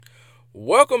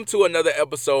Welcome to another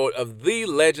episode of the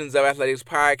Legends of Athletics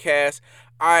podcast.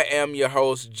 I am your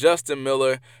host, Justin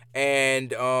Miller,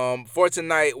 and for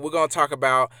tonight, we're going to talk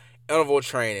about interval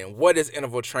training. What is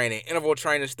interval training? Interval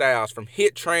training styles from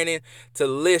HIIT training to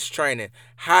LIST training,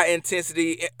 high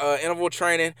intensity interval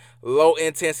training, low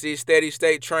intensity steady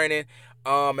state training.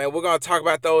 And we're going to talk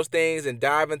about those things and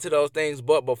dive into those things.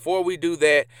 But before we do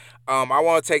that, I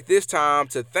want to take this time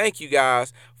to thank you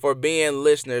guys for being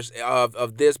listeners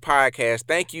of this podcast.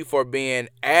 Thank you for being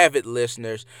avid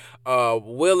listeners,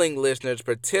 willing listeners,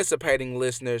 participating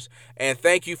listeners, and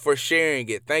thank you for sharing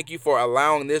it. Thank you for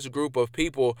allowing this group of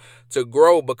people to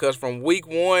grow because from week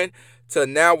 1 to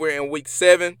now we're in week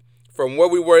 7. From where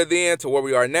we were then to where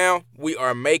we are now, we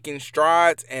are making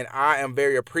strides, and I am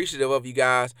very appreciative of you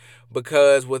guys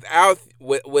because without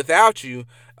you,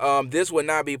 this would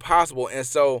not be possible. And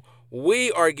so we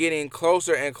are getting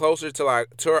closer and closer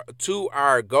to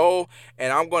our goal,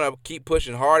 and I'm gonna keep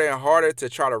pushing harder and harder to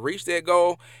try to reach that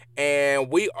goal. And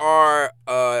we are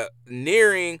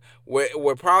nearing.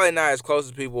 We're probably not as close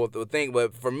as people would think,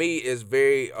 but for me, it's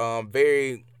very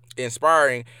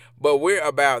inspiring. But we're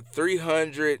about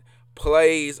 300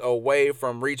 plays away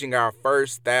from reaching our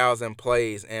first 1,000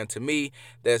 plays. And to me,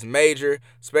 that's major,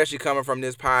 especially coming from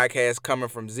this podcast, coming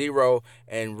from zero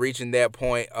and reaching that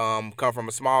point, come from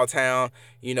a small town,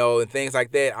 and things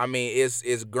like that. I mean,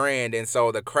 it's grand. And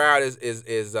so the crowd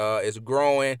is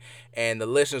growing and the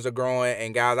listeners are growing.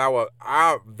 And guys,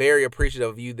 I'm very appreciative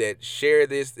of you that share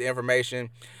this information.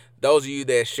 Those of you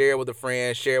that share with a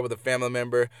friend, share with a family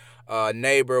member,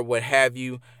 neighbor, what have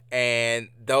you, and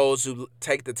those who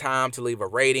take the time to leave a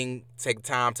rating, take the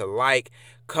time to like,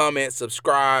 comment,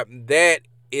 subscribe, that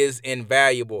is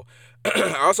invaluable.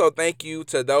 Also, thank you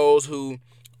to those who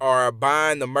are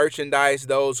buying the merchandise,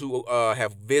 those who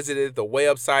have visited the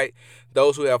website,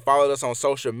 those who have followed us on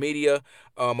social media.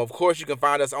 Of course, you can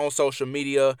find us on social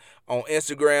media on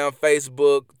Instagram,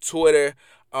 Facebook, Twitter.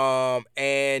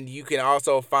 And you can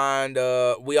also find,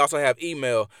 we also have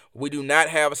email. We do not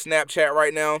have a Snapchat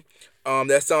right now.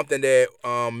 That's something that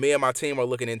me and my team are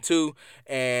looking into,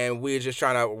 and we're just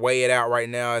trying to weigh it out right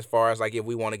now as far as like if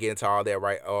we want to get into all that,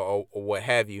 right, or what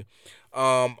have you.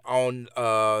 On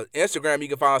Instagram, you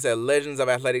can find us at Legends of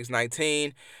Athletics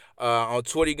 19. On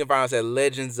Twitter, you can find us at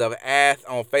Legends of Ath.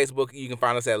 On Facebook, you can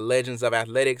find us at Legends of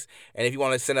Athletics. And if you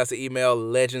want to send us an email,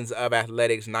 Legends of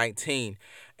Athletics 19.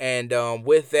 And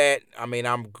with that, I mean,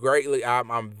 I'm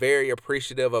very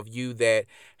appreciative of you that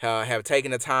have taken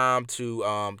the time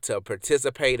to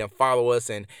participate and follow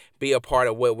us and be a part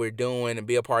of what we're doing and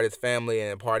be a part of this family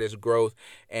and a part of this growth.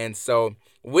 And so,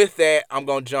 with that, I'm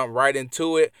gonna jump right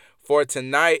into it for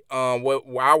tonight. What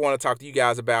I want to talk to you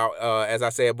guys about, as I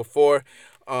said before,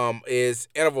 is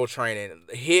interval training,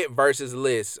 HIIT versus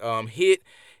LIST. HIIT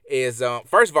is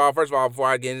first of all, before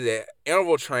I get into that,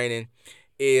 interval training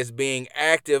is being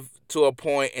active to a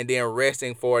point and then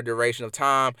resting for a duration of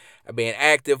time, being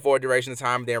active for a duration of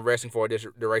time, then resting for a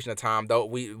duration of time. Though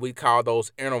we call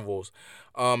those intervals.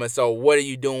 And so, what are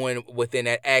you doing within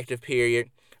that active period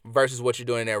versus what you're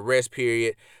doing in that rest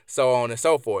period, so on and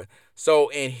so forth. So,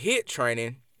 in HIIT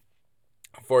training,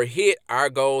 for HIIT,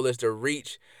 our goal is to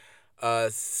reach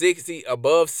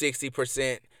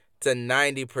 60% to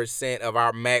 90% of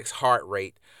our max heart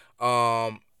rate.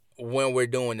 When we're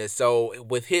doing this. So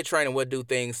with HIIT training, we'll do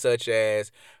things such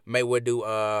as we'll do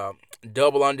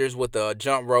double unders with a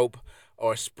jump rope,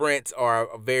 or sprints are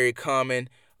very common.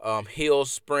 Hill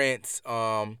sprints.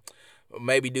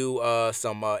 Maybe do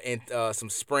some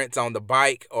sprints on the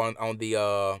bike or on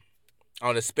the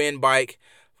spin bike,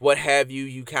 what have you.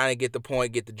 You kind of get the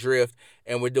point, get the drift,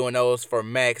 and we're doing those for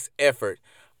max effort.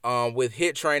 With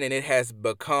HIIT training, it has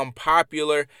become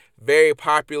popular, very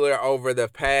popular over the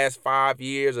past 5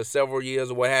 years or several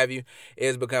years or what have you. It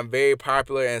has become very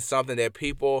popular and something that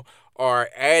people are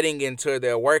adding into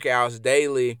their workouts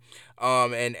daily,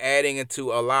 and adding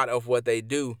into a lot of what they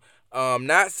do.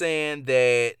 Not saying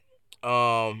that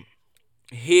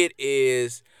HIIT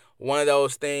is one of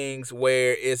those things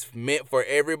where it's meant for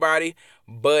everybody,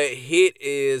 but HIIT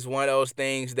is one of those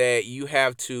things that you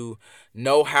have to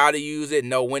know how to use it,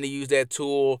 know when to use that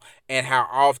tool, and how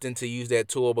often to use that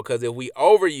tool. Because if we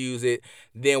overuse it,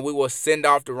 then we will send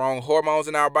off the wrong hormones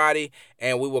in our body,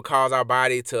 and we will cause our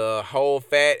body to hold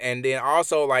fat. And then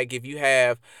also, like if you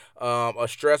have a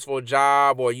stressful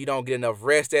job or you don't get enough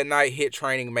rest at night, HIIT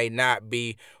training may not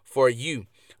be for you.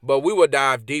 But we will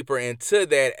dive deeper into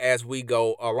that as we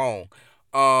go along.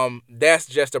 That's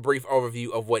just a brief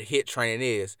overview of what HIIT training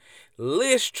is.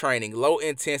 LIST training, low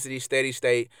intensity, steady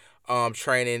state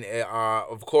training.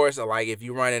 Of course, like if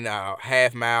you're running a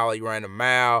half mile, you're running a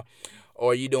mile,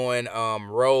 or you doing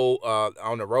row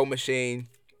on the row machine,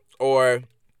 or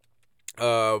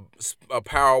a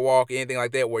power walk, anything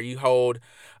like that, where you hold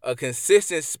a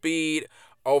consistent speed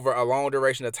over a long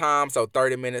duration of time, so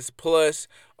 30 minutes plus.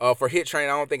 For HIIT training,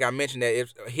 I don't think I mentioned that.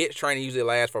 HIIT training usually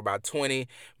lasts for about 20,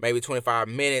 maybe 25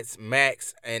 minutes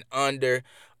max and under.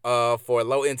 For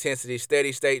low intensity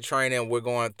steady state training, we're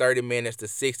going 30 minutes to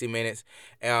 60 minutes,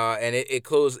 and it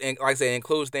includes, like I said, it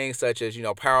includes things such as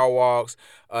power walks,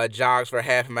 jogs for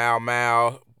half a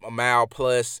mile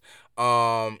plus,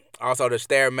 also the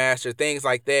Stairmaster, things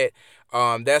like that.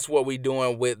 That's what we're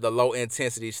doing with the low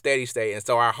intensity steady state, and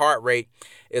so our heart rate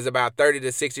is about 30 to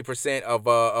 60% of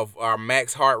our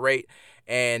max heart rate,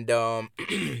 and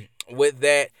with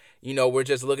that, we're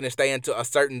just looking to stay into a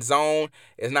certain zone.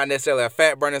 It's not necessarily a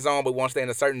fat burning zone, but we want to stay in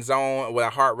a certain zone with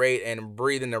a heart rate and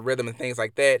breathing, the rhythm, and things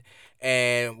like that.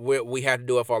 And we have to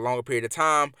do it for a longer period of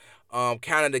time,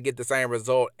 kind of to get the same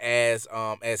result as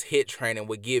HIIT training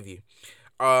would give you.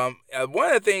 One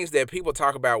of the things that people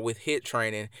talk about with HIIT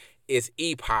training is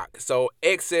EPOC, so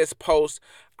excess post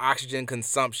oxygen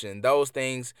consumption. Those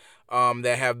things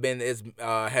that have been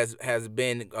has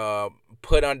been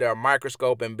put under a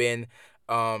microscope and been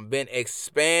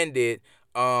expanded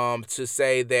to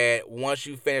say that once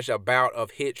you finish a bout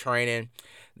of HIIT training,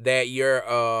 that your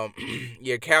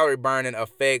your calorie burning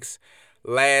effects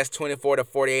last 24 to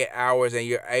 48 hours, and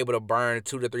you're able to burn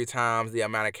 2 to 3 times the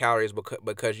amount of calories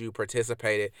because you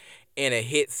participated in a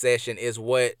HIIT session, is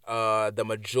what the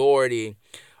majority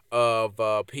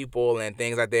of people and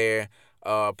things like that,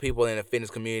 people in the fitness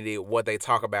community, what they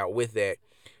talk about with that.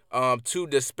 To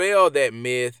dispel that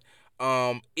myth,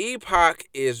 EPOC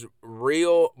is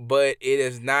real, but it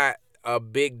is not a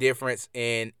big difference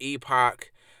in EPOC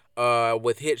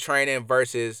with HIIT training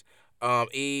versus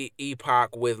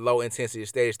EPOC with low intensity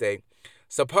steady state.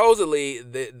 Supposedly,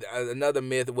 another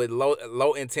myth with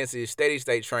low intensity steady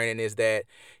state training is that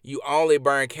you only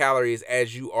burn calories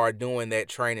as you are doing that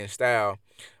training style.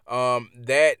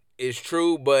 That is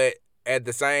true, but at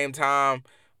the same time,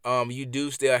 you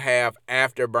do still have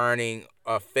after burning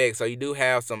effects. So you do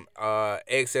have some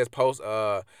excess post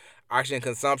oxygen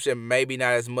consumption, maybe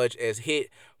not as much as HIIT,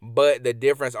 but the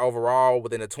difference overall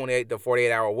within a 28 to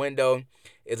 48 hour window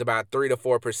is about 3 to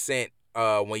 4%.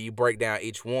 When you break down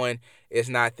each one, it's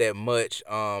not that much.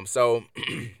 So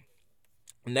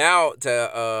now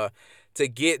to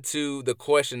get to the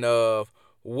question of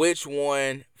which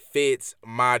one fits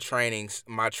my training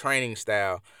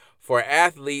style. For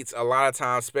athletes, a lot of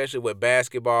times, especially with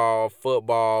basketball,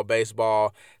 football,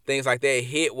 baseball, things like that,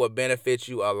 HIIT will benefit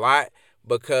you a lot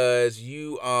because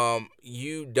you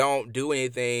don't do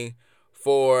anything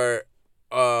for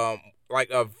like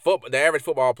the average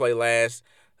football play lasts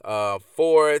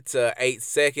 4 to 8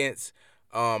 seconds.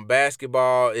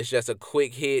 Basketball is just a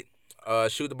quick hit.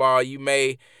 Shoot the ball. You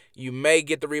may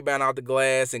get the rebound off the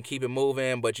glass and keep it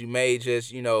moving, but you may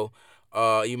just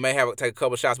you may have to take a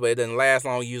couple shots, but it doesn't last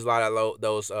long. You use a lot of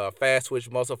those fast twitch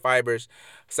muscle fibers.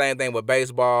 Same thing with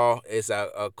baseball. It's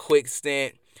a quick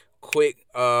stint, quick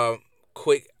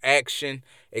action,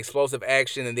 explosive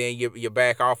action, and then you're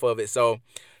back off of it. So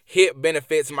HIIT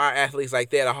benefits my athletes like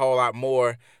that a whole lot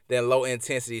more than low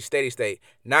intensity steady state.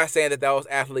 Not saying that those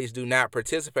athletes do not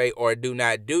participate or do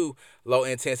not do low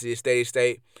intensity steady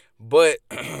state, but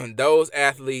those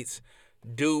athletes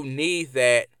do need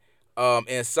that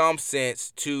in some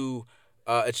sense to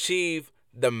achieve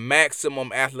the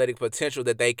maximum athletic potential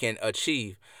that they can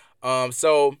achieve.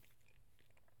 So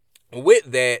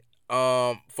with that,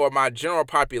 for my general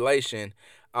population,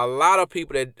 a lot of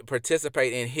people that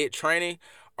participate in HIIT training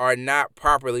are not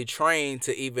properly trained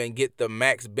to even get the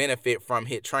max benefit from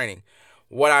HIIT training.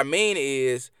 What I mean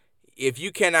is, if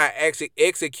you cannot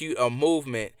execute a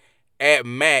movement at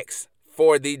max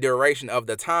for the duration of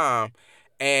the time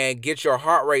and get your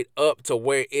heart rate up to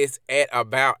where it's at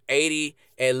about 80,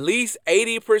 at least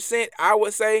 80%, I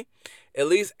would say, at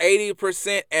least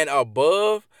 80% and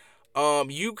above,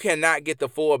 you cannot get the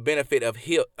full benefit of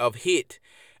HIIT.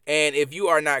 And if you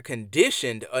are not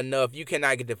conditioned enough, you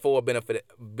cannot get the full benefit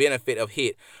of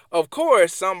HIIT. Of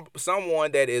course,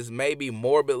 someone that is maybe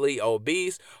morbidly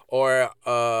obese or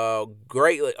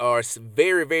greatly or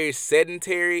very, very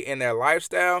sedentary in their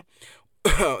lifestyle,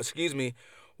 excuse me,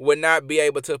 would not be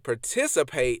able to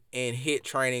participate in HIIT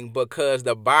training because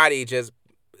the body just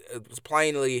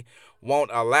plainly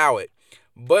won't allow it.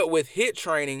 But with HIIT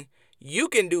training, you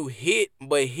can do HIIT,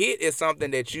 but HIIT is something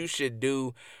that you should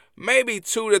do maybe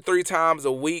 2 to 3 times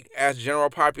a week as general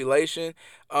population,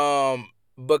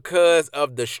 because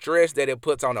of the stress that it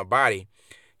puts on the body.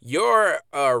 Your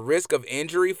risk of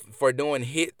injury for doing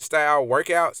HIIT style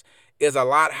workouts is a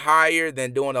lot higher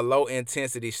than doing a low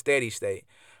intensity steady state.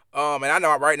 And I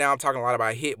know right now I'm talking a lot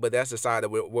about HIIT, but that's the side that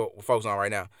we're focusing on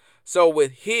right now. So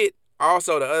with HIIT,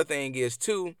 also the other thing is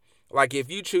too, like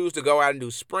if you choose to go out and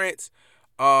do sprints,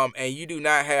 and you do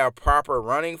not have proper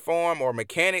running form or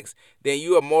mechanics, then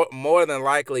you are more than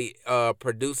likely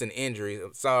producing injuries.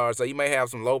 So you may have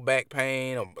some low back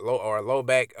pain or low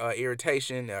back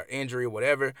irritation or injury,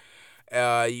 whatever.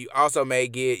 You also may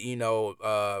get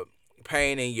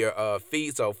pain in your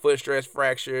feet, so foot stress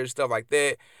fractures, stuff like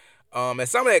that. And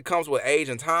some of that comes with age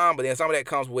and time, but then some of that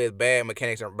comes with bad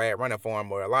mechanics and bad running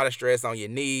form, or a lot of stress on your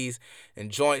knees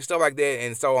and joints, stuff like that,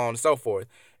 and so on and so forth.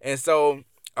 And so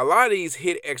a lot of these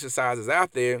HIIT exercises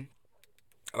out there,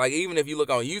 like even if you look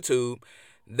on YouTube,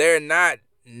 they're not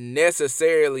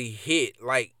necessarily HIIT.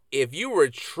 Like if you were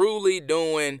truly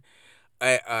doing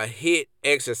a HIIT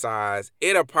exercise,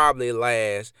 it'll probably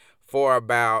last for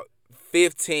about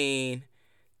 10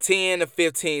 to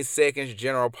 15 seconds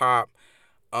general pop.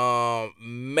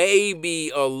 Maybe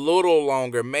a little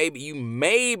longer. Maybe you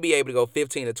may be able to go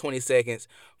 15 to 20 seconds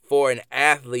for an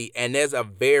athlete, and there's a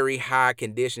very high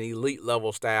condition, elite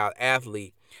level style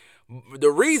athlete.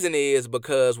 The reason is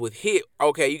because with HIIT,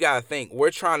 okay, you got to think,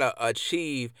 we're trying to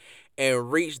achieve and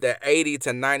reach the 80 to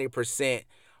 90%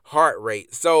 heart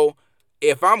rate. So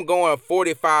if I'm going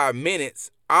 45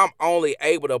 minutes, I'm only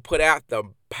able to put out the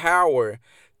power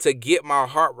to get my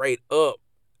heart rate up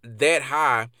that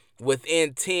high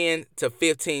within 10 to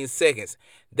 15 seconds.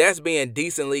 That's being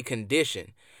decently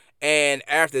conditioned. And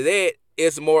after that,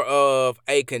 it's more of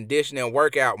a conditioning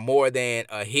workout more than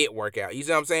a HIIT workout. You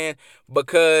see what I'm saying?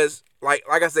 Because like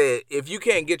I said, if you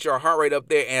can't get your heart rate up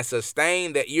there and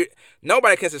sustain that,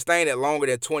 nobody can sustain it longer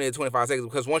than 20 to 25 seconds,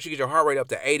 because once you get your heart rate up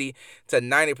to 80 to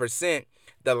 90%,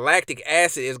 the lactic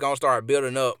acid is going to start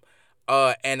building up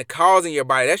and causing your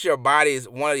body, that's your body's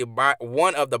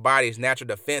one of the body's natural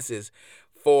defenses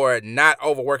for not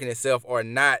overworking itself or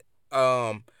not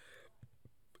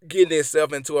getting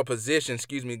itself into a position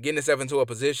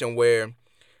where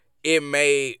it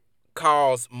may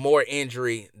cause more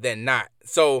injury than not.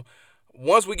 So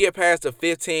once we get past the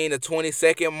 15 to 20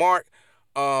 second mark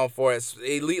for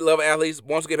elite level athletes,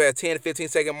 once we get past 10 to 15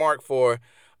 second mark for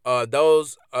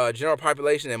those general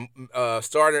population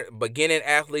and beginning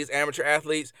athletes, amateur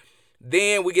athletes,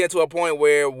 then we get to a point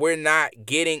where we're not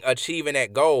achieving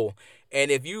that goal. And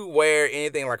if you wear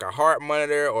anything like a heart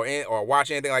monitor or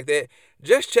watch anything like that,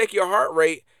 just check your heart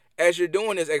rate as you're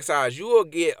doing this exercise. You will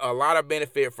get a lot of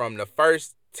benefit from the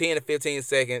first 10 to 15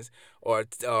 seconds or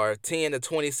 10 to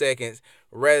 20 seconds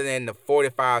rather than the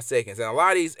 45 seconds. And a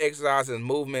lot of these exercises and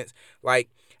movements, like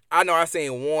I know I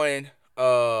seen one,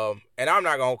 and I'm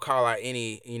not going to call out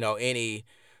any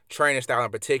training style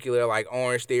in particular, like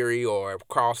Orange Theory or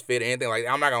CrossFit or anything like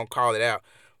that. I'm not going to call it out.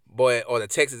 Or the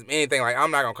Texas, anything, like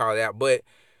I'm not gonna call it out. But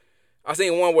I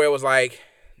seen one where it was like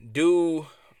I think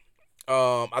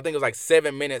it was like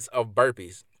 7 minutes of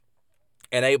burpees,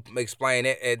 and they explained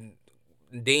it and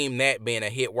deemed that being a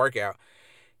HIIT workout.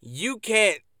 You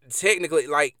can't technically,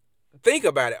 like, think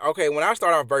about it. Okay, when I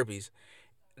start off burpees,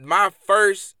 my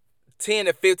first 10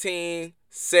 to 15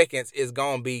 seconds is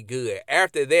gonna be good.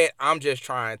 After that, I'm just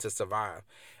trying to survive.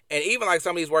 And even like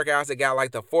some of these workouts that got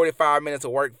like the 45 minutes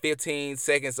of work, 15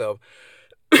 seconds of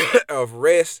of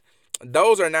rest,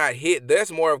 those are not HIIT.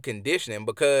 That's more of conditioning,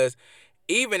 because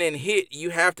even in HIIT,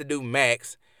 you have to do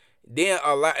max. Then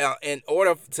in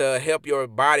order to help your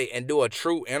body and do a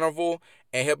true interval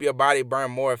and help your body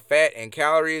burn more fat and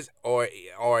calories, or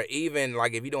even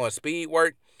like if you're doing speed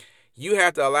work, you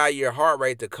have to allow your heart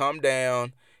rate to come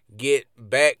down, get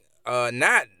back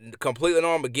not completely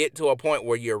normal, but get to a point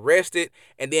where you're rested,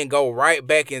 and then go right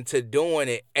back into doing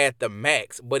it at the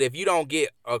max. But if you don't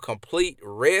get a complete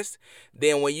rest,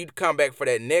 then when you come back for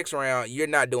that next round, you're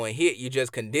not doing HIIT, you're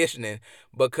just conditioning,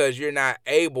 because you're not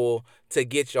able to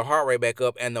get your heart rate back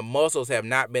up, and the muscles have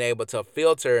not been able to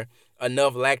filter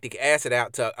enough lactic acid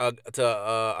out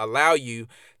to allow you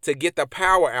to get the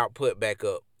power output back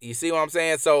up. You see what I'm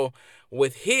saying? So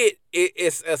with HIIT,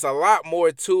 it's a lot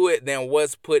more to it than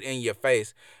what's put in your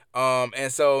face.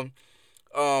 And so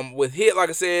with HIIT, like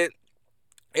I said,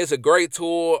 it's a great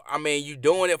tool. I mean, you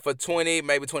doing it for 20,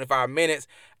 maybe 25 minutes.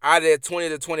 Out of that 20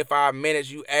 to 25 minutes,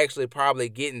 you actually probably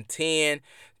getting 10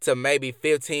 to maybe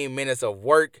 15 minutes of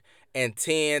work and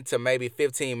 10 to maybe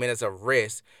 15 minutes of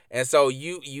rest. And so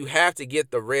you have to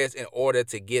get the rest in order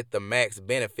to get the max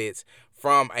benefits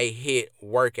from a HIIT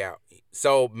workout.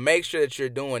 So make sure that you're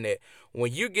doing it.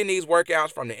 when you're getting these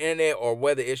workouts from the internet, or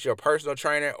whether it's your personal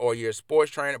trainer or your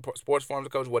sports trainer, sports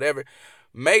performance coach, whatever,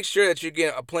 make sure that you're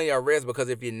getting plenty of rest, because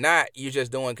if you're not, you're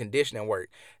just doing conditioning work.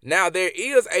 Now, there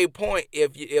is a point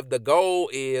if the goal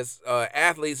is,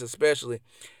 athletes especially,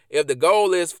 if the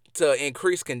goal is to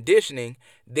increase conditioning,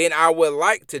 then I would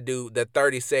like to do the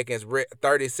 30 seconds,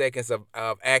 30 seconds of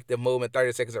active movement,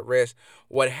 30 seconds of rest,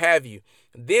 what have you.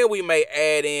 Then we may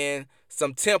add in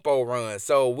some tempo runs.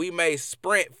 So we may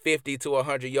sprint 50 to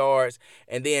 100 yards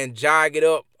and then jog it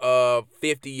up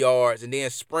 50 yards and then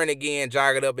sprint again,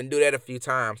 jog it up, and do that a few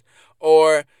times.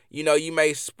 Or, you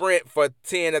may sprint for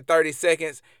 10 to 30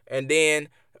 seconds and then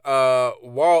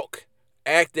walk,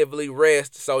 actively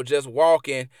rest. So just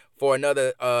walking for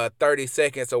another 30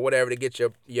 seconds or whatever to get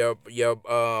your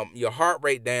heart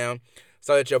rate down,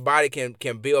 so that your body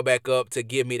can build back up to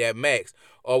give me that max.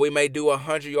 Or we may do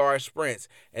 100-yard sprints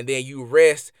and then you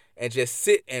rest and just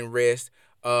sit and rest,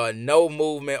 no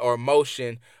movement or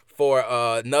motion for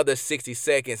another 60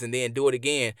 seconds and then do it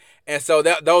again. And so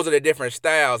those are the different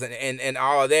styles, and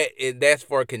all of that, that's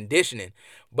for conditioning.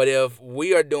 But if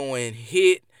we are doing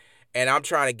HIIT and I'm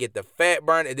trying to get the fat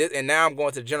burning, and now I'm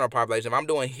going to the general population, if I'm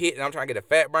doing HIIT and I'm trying to get the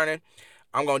fat burning,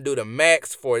 I'm going to do the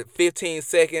max for 15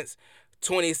 seconds,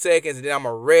 20 seconds, and then I'm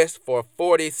going to rest for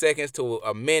 40 seconds to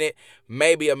a minute,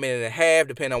 maybe a minute and a half,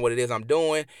 depending on what it is I'm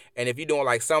doing. And if you're doing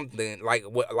like something like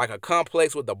a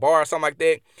complex with the bar or something like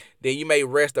that, then you may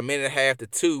rest a minute and a half to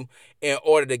 2 in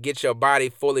order to get your body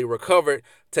fully recovered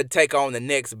to take on the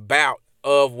next bout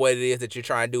of what it is that you're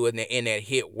trying to do in that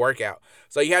HIIT workout.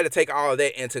 So you have to take all of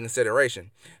that into consideration.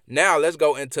 Now let's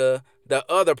go into the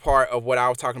other part of what I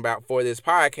was talking about for this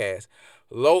podcast: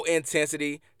 low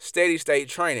intensity, steady state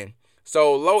training.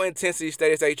 So low intensity,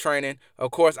 steady state training,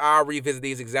 of course, I'll revisit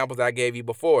these examples that I gave you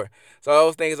before. So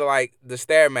those things are like the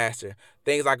Stairmaster,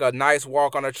 things like a nice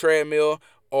walk on a treadmill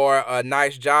or a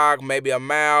nice jog, maybe a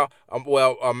mile,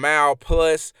 a mile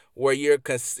plus, where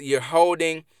you're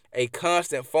holding a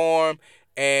constant form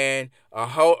and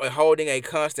holding a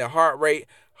constant heart rate,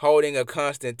 holding a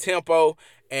constant tempo,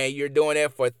 and you're doing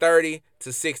that for 30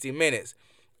 to 60 minutes.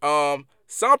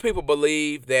 Some people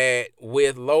believe that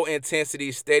with low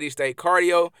intensity, steady state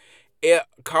cardio, it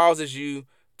causes you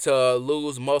to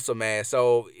lose muscle mass.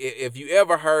 So if you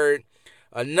ever heard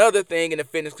another thing in the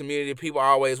fitness community, people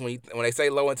always, when they say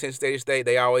low intensity, steady state,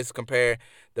 they always compare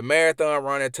the marathon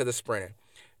runner to the sprinter.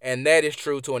 And that is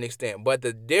true to an extent. But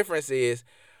the difference is,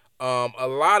 a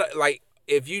lot of, like,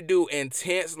 if you do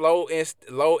intense low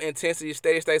intensity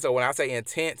steady state, so when I say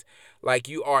intense, like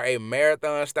you are a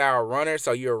marathon style runner,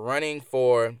 so you're running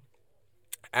for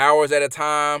hours at a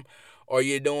time, or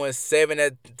you're doing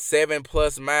 7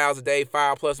 plus miles a day,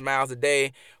 5 plus miles a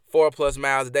day, 4 plus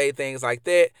miles a day, things like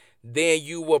that, then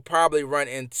you will probably run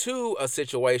into a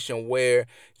situation where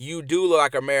you do look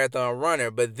like a marathon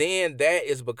runner. But then that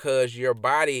is because your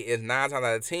body is 9 times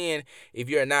out of 10, if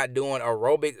you're not doing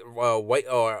aerobic weight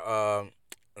or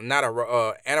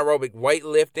anaerobic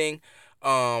weightlifting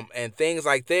and things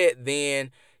like that,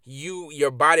 then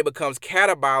your body becomes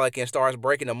catabolic and starts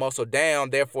breaking the muscle down.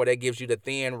 Therefore, that gives you the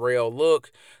thin rail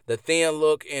look,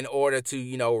 in order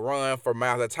to, run for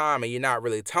miles at a time. And you're not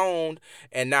really toned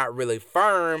and not really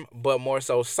firm, but more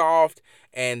so soft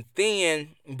and thin.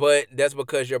 But that's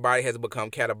because your body has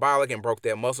become catabolic and broke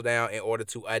that muscle down in order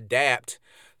to adapt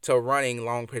to running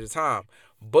long periods of time.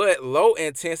 But low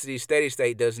intensity steady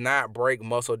state does not break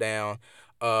muscle down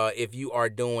if you are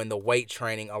doing the weight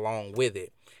training along with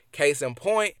it. Case in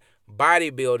point,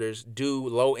 bodybuilders do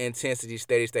low intensity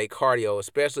steady state cardio,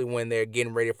 especially when they're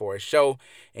getting ready for a show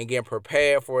and getting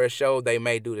prepared for a show. They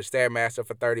may do the Stairmaster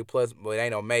for 30 plus, but it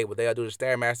ain't no may, but they'll do the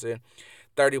Stairmaster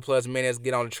 30 plus minutes,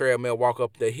 get on the treadmill, walk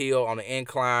up the hill on the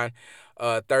incline,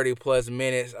 30 plus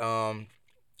minutes,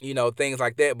 things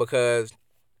like that, because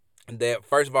that,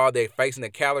 first of all, they're facing a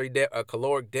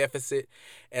caloric deficit,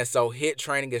 and so HIIT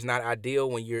training is not ideal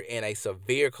when you're in a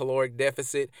severe caloric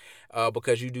deficit,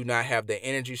 because you do not have the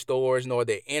energy stores nor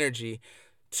the energy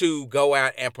to go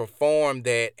out and perform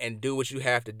that and do what you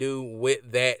have to do with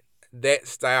that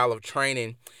style of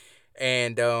training.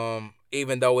 And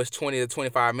even though it's 20 to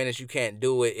 25 minutes, you can't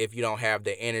do it if you don't have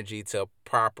the energy to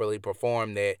properly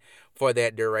perform that for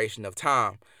that duration of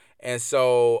time. And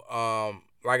so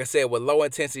like I said, with low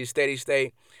intensity steady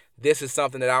state, this is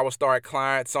something that I will start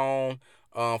clients on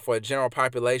for the general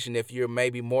population. If you're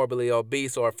maybe morbidly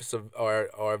obese or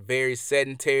very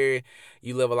sedentary,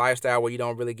 you live a lifestyle where you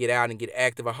don't really get out and get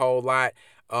active a whole lot,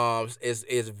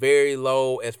 is very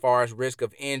low as far as risk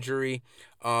of injury,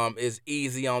 is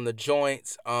easy on the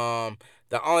joints. The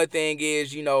only thing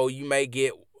is, you may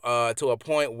get to a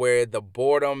point where the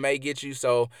boredom may get you.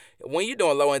 So when you're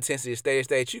doing low intensity steady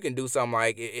state, you can do something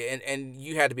like, and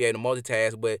you have to be able to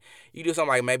multitask, but you do something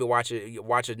like maybe watch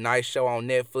a nice show on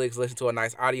Netflix, listen to a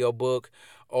nice audio book,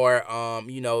 or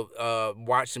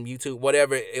watch some YouTube,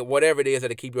 whatever it is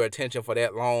that'll keep your attention for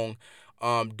that long.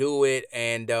 Do it,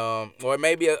 and or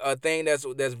maybe a thing that's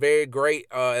very great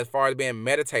as far as being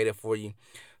meditative for you.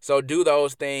 So do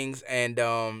those things, and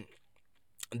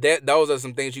those are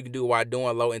some things you can do while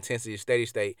doing low intensity steady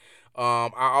state.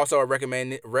 I also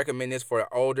recommend this for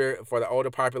the older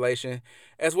population,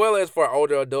 as well as for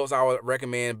older adults. I would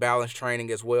recommend balance training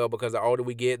as well, because the older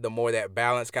we get, the more that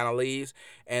balance kind of leaves,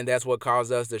 and that's what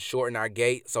causes us to shorten our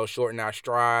gait, so shorten our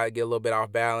stride, get a little bit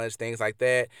off balance, things like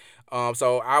that.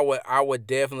 So I'm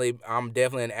definitely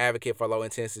an advocate for low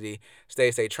intensity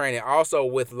steady state training. Also,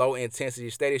 with low intensity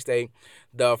steady state,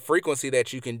 the frequency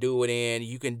that you can do it in,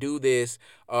 you can do this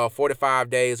 4 to 5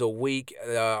 days a week.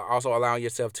 Also allowing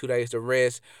yourself 2 days to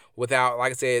rest without,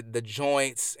 like I said, the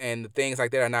joints and the things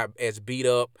like that are not as beat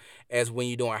up as when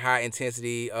you're doing high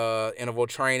intensity interval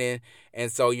training,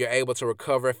 and so you're able to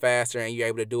recover faster, and you're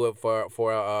able to do it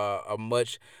for a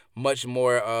much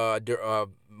more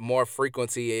more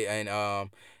frequency and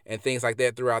things like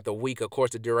that throughout the week. Of course,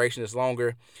 the duration is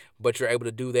longer, but you're able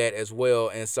to do that as well.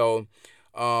 And so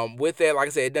with that, like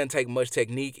I said, it doesn't take much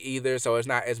technique either, so it's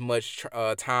not as much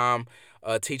time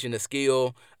teaching the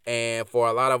skill. And for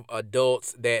a lot of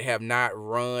adults that have not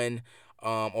run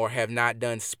or have not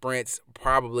done sprints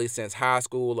probably since high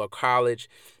school or college,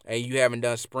 and you haven't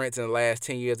done sprints in the last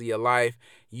 10 years of your life,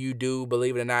 you do,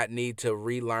 believe it or not, need to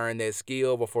relearn that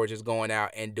skill before just going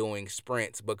out and doing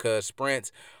sprints, because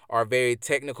sprints are very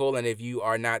technical, and if you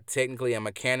are not technically and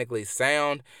mechanically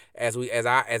sound, as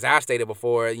I stated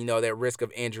before, that risk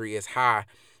of injury is high.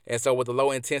 And so with the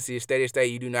low intensity steady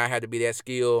state, you do not have to be that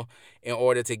skilled in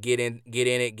order to get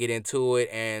into it,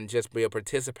 and just be a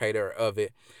participator of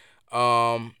it.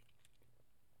 Um,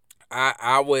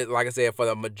 I would, like I said, for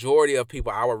the majority of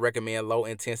people, I would recommend low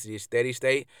intensity steady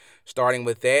state, starting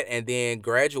with that, and then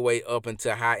graduate up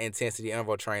into high intensity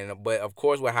interval training. But of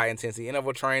course, with high intensity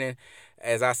interval training,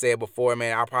 as I said before,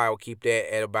 man, I probably will keep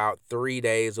that at about 3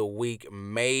 days a week,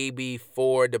 maybe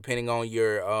four, depending on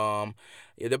your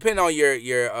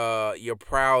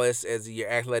prowess, as your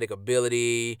athletic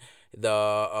ability,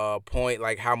 the point,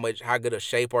 like how good a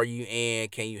shape are you in,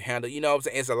 can you handle, what I'm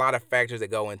saying? It's a lot of factors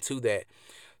that go into that.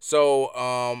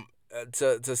 So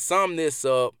to sum this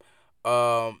up,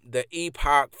 the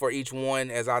epoch for each one,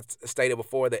 as I stated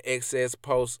before, the excess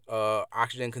post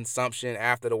oxygen consumption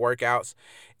after the workouts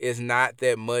is not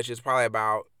that much. It's probably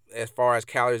about, as far as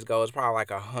calories go, it's probably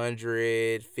like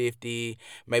 150,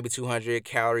 maybe 200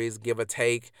 calories, give or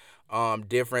take.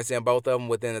 Difference in both of them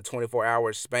within a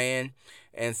 24-hour span.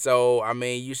 And so, I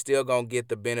mean, you still gonna get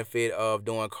the benefit of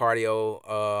doing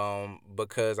cardio,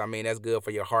 because I mean that's good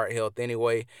for your heart health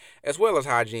anyway, as well as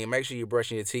hygiene. Make sure you're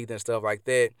brushing your teeth and stuff like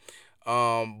that.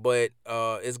 But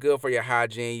it's good for your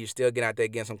hygiene. You still get out there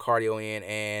getting some cardio in,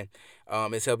 and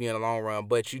it's helping you in the long run.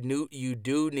 But you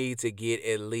do need to get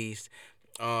at least,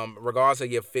 regardless of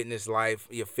your fitness life,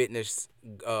 your fitness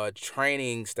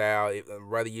training style,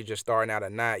 whether you're just starting out or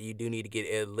not, you do need to get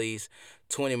at least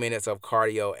 20 minutes of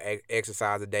cardio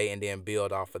exercise a day, and then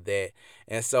build off of that.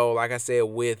 And so, like I said,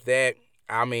 with that,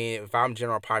 I mean, if I'm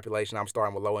general population, I'm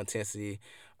starting with low intensity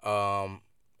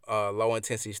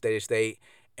steady state.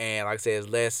 And like I said,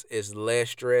 it's less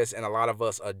stress. And a lot of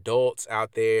us adults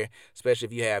out there, especially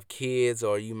if you have kids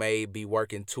or you may be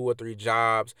working 2 or 3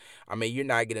 jobs, I mean, you're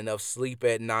not getting enough sleep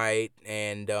at night,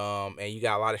 and you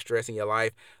got a lot of stress in your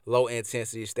life. Low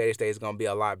intensity steady state is gonna be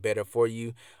a lot better for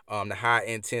you. The high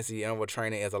intensity interval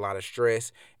training is a lot of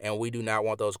stress, and we do not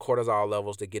want those cortisol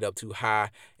levels to get up too high,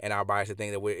 and our bodies to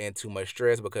think that we're in too much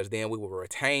stress, because then we will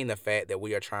retain the fat that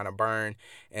we are trying to burn.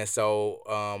 And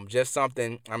so, just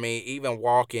something. I mean, even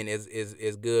walking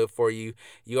is good for you.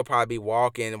 You'll probably be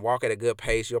walk at a good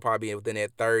pace. You'll probably be within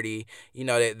that 30,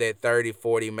 that 30,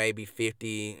 40, maybe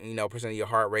 50, percent of your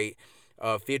heart rate.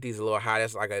 50 is a little high.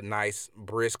 That's like a nice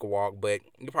brisk walk, but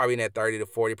you're probably in that 30 to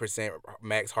 40%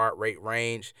 max heart rate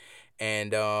range.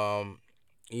 And and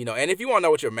if you want to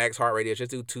know what your max heart rate is,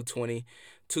 just do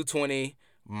 220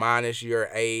 minus your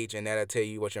age, and that'll tell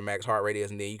you what your max heart rate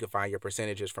is, and then you can find your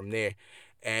percentages from there.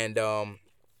 And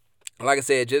like I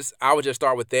said, I would just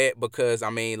start with that, because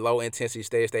I mean, low intensity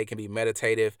steady state can be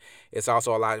meditative. It's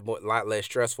also a lot less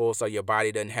stressful, so your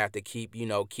body doesn't have to keep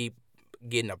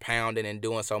getting a pounding and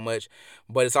doing so much.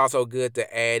 But it's also good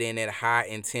to add in that high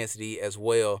intensity as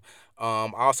well.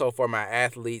 Also for my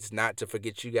athletes, not to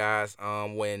forget you guys,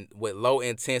 when with low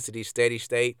intensity steady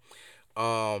state,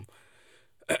 um,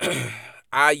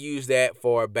 I use that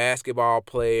for basketball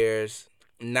players,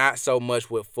 not so much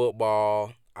with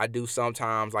football. I do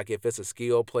sometimes, like if it's a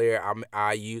skill player,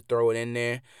 you throw it in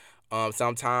there.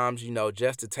 Sometimes,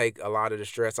 just to take a lot of the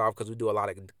stress off because we do a lot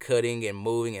of cutting and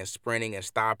moving and sprinting and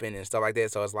stopping and stuff like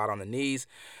that. So it's a lot on the knees.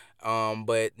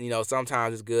 But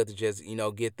sometimes it's good to just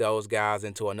get those guys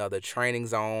into another training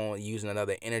zone using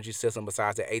another energy system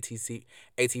besides the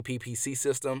ATPPC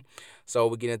system. So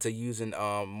we get into using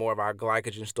more of our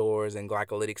glycogen stores and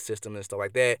glycolytic system and stuff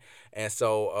like that. And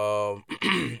so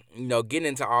getting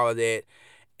into all of that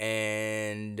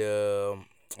and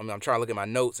I'm trying to look at my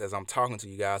notes as I'm talking to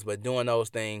you guys, but doing those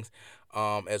things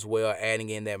as well, adding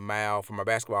in that mile for my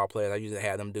basketball players. I usually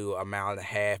have them do a mile and a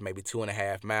half, maybe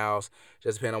 2.5 miles,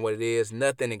 just depending on what it is.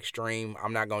 Nothing extreme.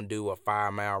 I'm not going to do a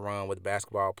 5-mile run with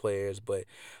basketball players, but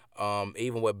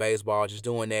even with baseball, just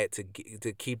doing that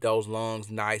to keep those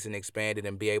lungs nice and expanded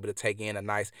and be able to take in a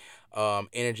nice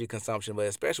energy consumption, but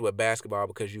especially with basketball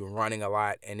because you're running a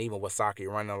lot, and even with soccer,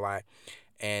 you're running a lot.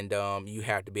 And you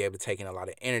have to be able to take in a lot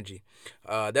of energy.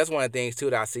 That's one of the things, too,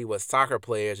 that I see with soccer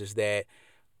players is that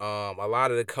a lot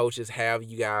of the coaches have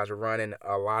you guys running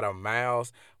a lot of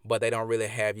miles, but they don't really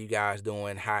have you guys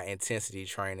doing high intensity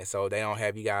training. So they don't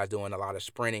have you guys doing a lot of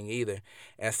sprinting either.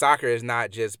 And soccer is not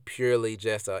just purely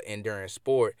just an endurance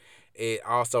sport. It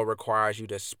also requires you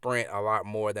to sprint a lot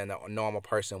more than a normal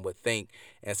person would think.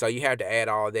 And so you have to add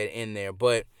all of that in there.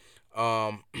 But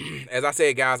as I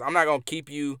said, guys, I'm not going to keep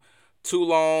you too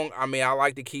long. I mean, I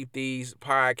like to keep these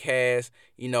podcasts,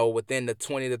 within the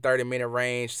 20 to 30 minute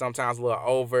range, sometimes a little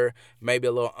over, maybe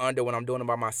a little under when I'm doing it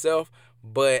by myself.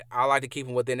 But I like to keep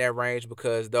them within that range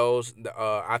because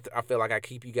I feel like I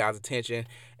keep you guys' attention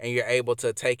and you're able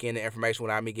to take in the information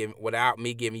without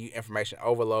me giving you information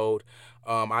overload.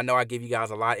 I know I give you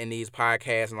guys a lot in these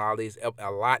podcasts and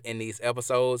a lot in these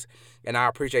episodes, and I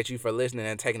appreciate you for listening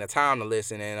and taking the time to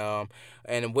listen.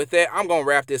 And with that, I'm gonna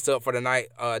wrap this up for tonight.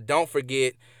 Don't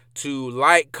forget to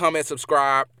like, comment,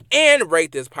 subscribe, and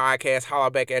rate this podcast.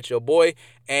 Holla back at your boy,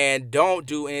 and don't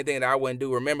do anything that I wouldn't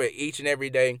do. Remember, each and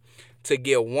every day to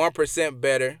get 1%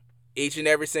 better each and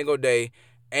every single day,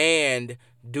 and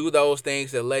do those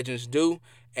things that legends do.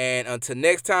 And until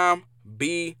next time,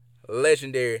 be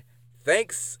legendary.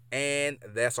 Thanks, and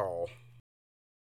that's all.